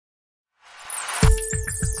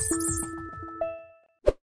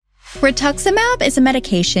Rituximab is a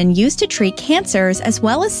medication used to treat cancers as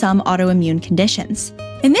well as some autoimmune conditions.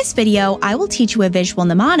 In this video, I will teach you a visual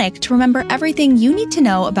mnemonic to remember everything you need to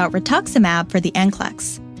know about rituximab for the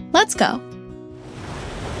NCLEX. Let's go!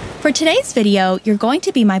 For today's video, you're going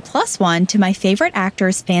to be my +1 to my favorite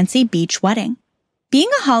actor's fancy beach wedding. Being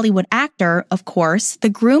a Hollywood actor, of course, the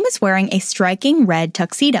groom is wearing a striking red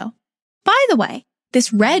tuxedo. By the way,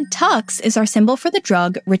 this red tux is our symbol for the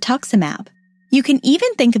drug rituximab. You can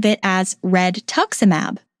even think of it as red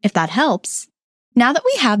tuximab, if that helps. Now that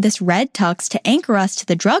we have this red tux to anchor us to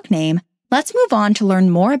the drug name, let's move on to learn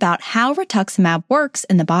more about how rituximab works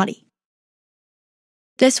in the body.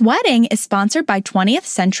 This wedding is sponsored by 20th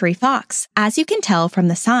Century Fox, as you can tell from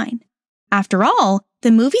the sign. After all,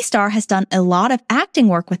 the movie star has done a lot of acting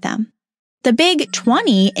work with them. The big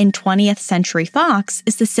 20 in 20th Century Fox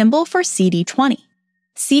is the symbol for CD20.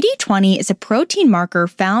 CD20 is a protein marker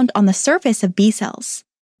found on the surface of B cells.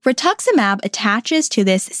 Rituximab attaches to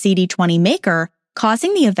this CD20 maker,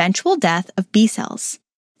 causing the eventual death of B cells.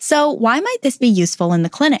 So why might this be useful in the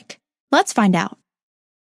clinic? Let's find out.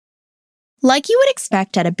 Like you would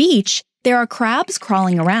expect at a beach, there are crabs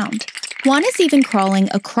crawling around. One is even crawling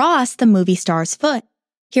across the movie star's foot.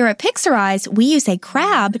 Here at Pixorize, we use a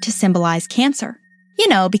crab to symbolize cancer. You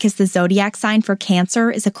know, because the zodiac sign for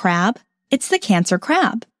Cancer is a crab. It's the cancer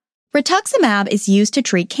crab. Rituximab is used to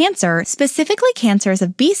treat cancer, specifically cancers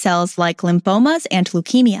of B cells like lymphomas and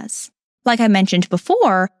leukemias. Like I mentioned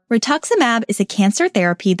before, rituximab is a cancer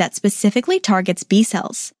therapy that specifically targets B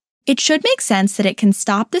cells. It should make sense that it can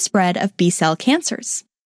stop the spread of B cell cancers.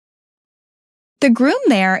 The groom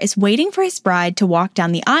there is waiting for his bride to walk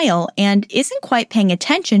down the aisle and isn't quite paying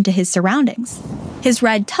attention to his surroundings. His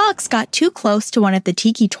red tux got too close to one of the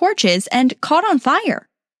tiki torches and caught on fire.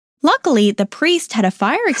 Luckily, the priest had a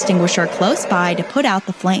fire extinguisher close by to put out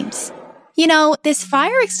the flames. You know, this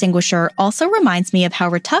fire extinguisher also reminds me of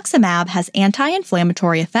how rituximab has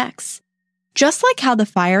anti-inflammatory effects. Just like how the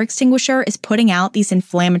fire extinguisher is putting out these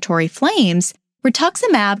inflammatory flames,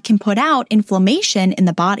 rituximab can put out inflammation in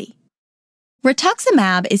the body.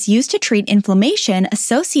 Rituximab is used to treat inflammation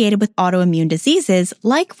associated with autoimmune diseases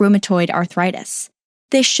like rheumatoid arthritis.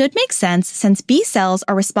 This should make sense since B cells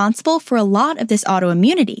are responsible for a lot of this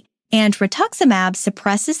autoimmunity, and rituximab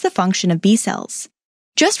suppresses the function of B cells.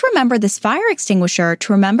 Just remember this fire extinguisher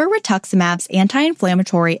to remember rituximab's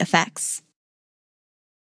anti-inflammatory effects.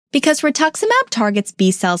 Because rituximab targets B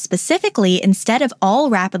cells specifically instead of all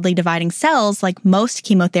rapidly dividing cells like most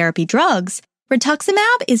chemotherapy drugs,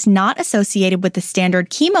 rituximab is not associated with the standard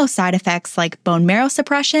chemo side effects like bone marrow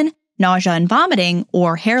suppression, nausea and vomiting,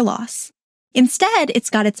 or hair loss. Instead, it's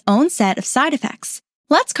got its own set of side effects.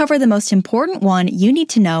 Let's cover the most important one you need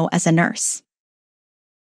to know as a nurse.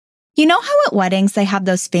 You know how at weddings they have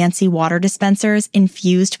those fancy water dispensers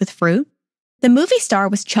infused with fruit? The movie star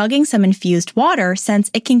was chugging some infused water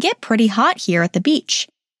since it can get pretty hot here at the beach.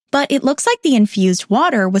 But it looks like the infused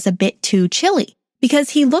water was a bit too chilly because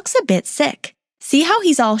he looks a bit sick. See how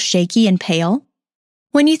he's all shaky and pale?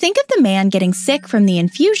 When you think of the man getting sick from the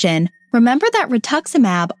infusion, remember that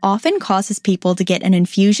rituximab often causes people to get an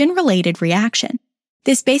infusion-related reaction.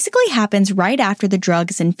 This basically happens right after the drug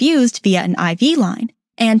is infused via an IV line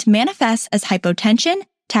and manifests as hypotension,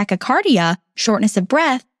 tachycardia, shortness of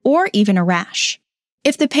breath, or even a rash.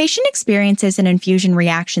 If the patient experiences an infusion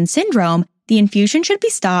reaction syndrome, the infusion should be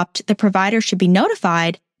stopped, the provider should be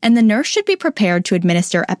notified, and the nurse should be prepared to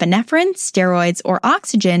administer epinephrine, steroids, or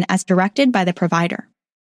oxygen as directed by the provider.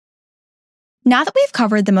 Now that we've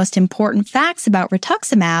covered the most important facts about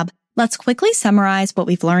rituximab, let's quickly summarize what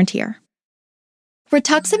we've learned here.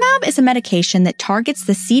 Rituximab is a medication that targets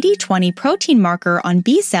the CD20 protein marker on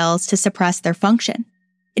B cells to suppress their function.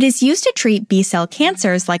 It is used to treat B cell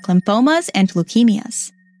cancers like lymphomas and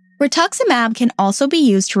leukemias. Rituximab can also be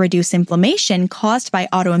used to reduce inflammation caused by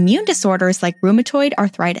autoimmune disorders like rheumatoid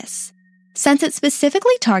arthritis. Since it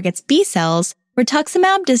specifically targets B cells,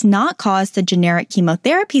 rituximab does not cause the generic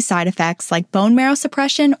chemotherapy side effects like bone marrow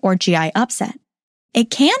suppression or GI upset. It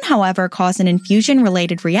can, however, cause an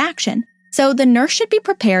infusion-related reaction, so the nurse should be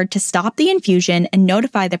prepared to stop the infusion and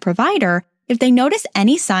notify the provider if they notice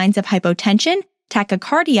any signs of hypotension,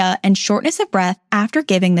 tachycardia, and shortness of breath after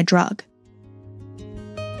giving the drug.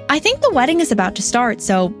 I think the wedding is about to start,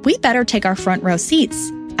 so we better take our front row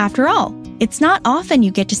seats. After all, it's not often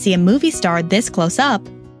you get to see a movie star this close up.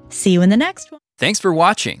 See you in the next one. Thanks for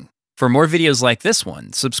watching. For more videos like this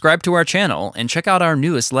one, subscribe to our channel and check out our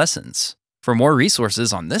newest lessons. For more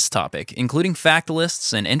resources on this topic, including fact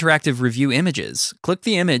lists and interactive review images, click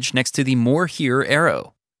the image next to the More Here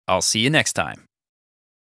arrow. I'll see you next time.